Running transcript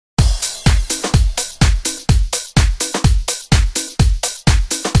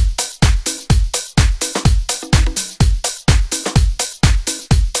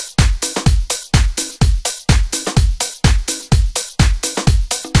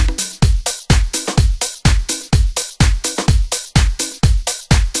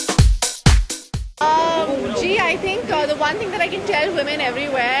one thing that I can tell women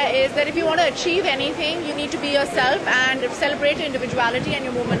everywhere is that if you want to achieve anything, you need to be yourself and celebrate your individuality and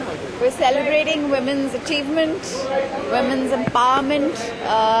your womanhood. We're celebrating women's achievement, women's empowerment.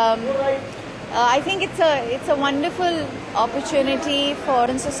 I think it's a wonderful opportunity for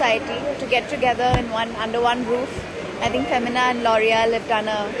in society to get together under one roof. I think Femina and L'Oreal have done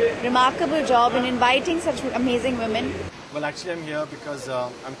a remarkable job in inviting such amazing women. Well, actually I'm here because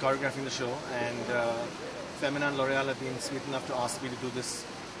I'm choreographing the show, and Femina and L'Oreal have been sweet enough to ask me to do this.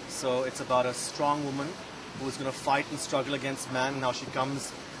 So it's about a strong woman who is going to fight and struggle against man, and how she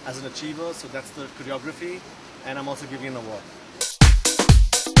comes as an achiever. So that's the choreography, and I'm also giving an award.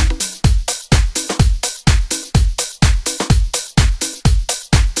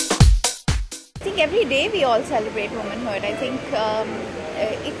 I think every day we all celebrate womanhood. I think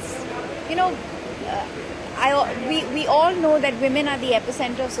it's, you know, we all know that women are the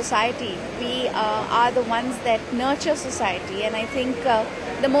epicenter of society. We are the ones that nurture society, and I think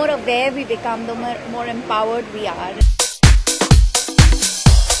the more aware we become, the more empowered we are.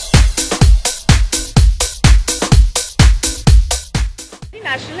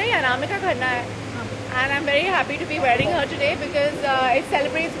 Nationally, Anamika karna hai. And I'm very happy to be wearing her today because it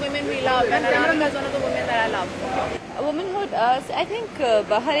celebrates women we love, and Anamika is one of the women that I love. Womanhood, I think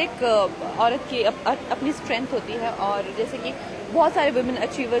हर एक औरत की अपनी strength होती है, और जैसे कि बहुत सारे women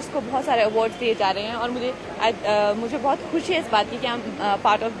achievers को बहुत सारे awards दिए जा रहे हैं, और मुझे बहुत खुशी है इस बात की कि I'm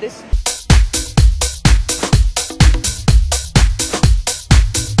part of this.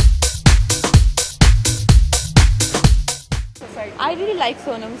 I really like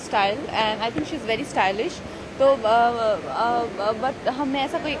Sonam's style, and I think she's very stylish. तो but हमें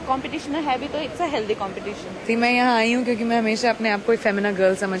ऐसा कोई competition है भी, तो it's a healthy competition. मैं यहाँ आई हूँ क्योंकि मैं हमेशा अपने आप को एक फेमिना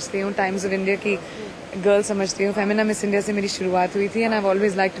गर्ल समझती हूँ, टाइम्स ऑफ इंडिया की गर्ल समझती हूँ. फेमिना मिस इंडिया से मेरी शुरुआत हुई थी, and I've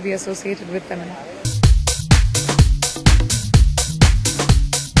always liked to be associated with Femina.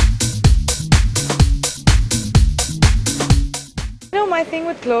 My thing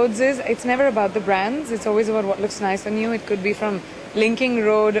with clothes is it's never about the brands, it's always about what looks nice on you. It could be from linking,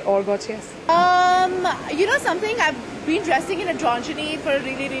 road, or gorgeous. You know something, I've been dressing in androgyny for a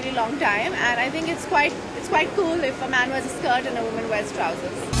really, really long time, and I think it's quite cool if a man wears a skirt and a woman wears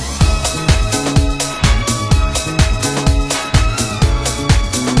trousers.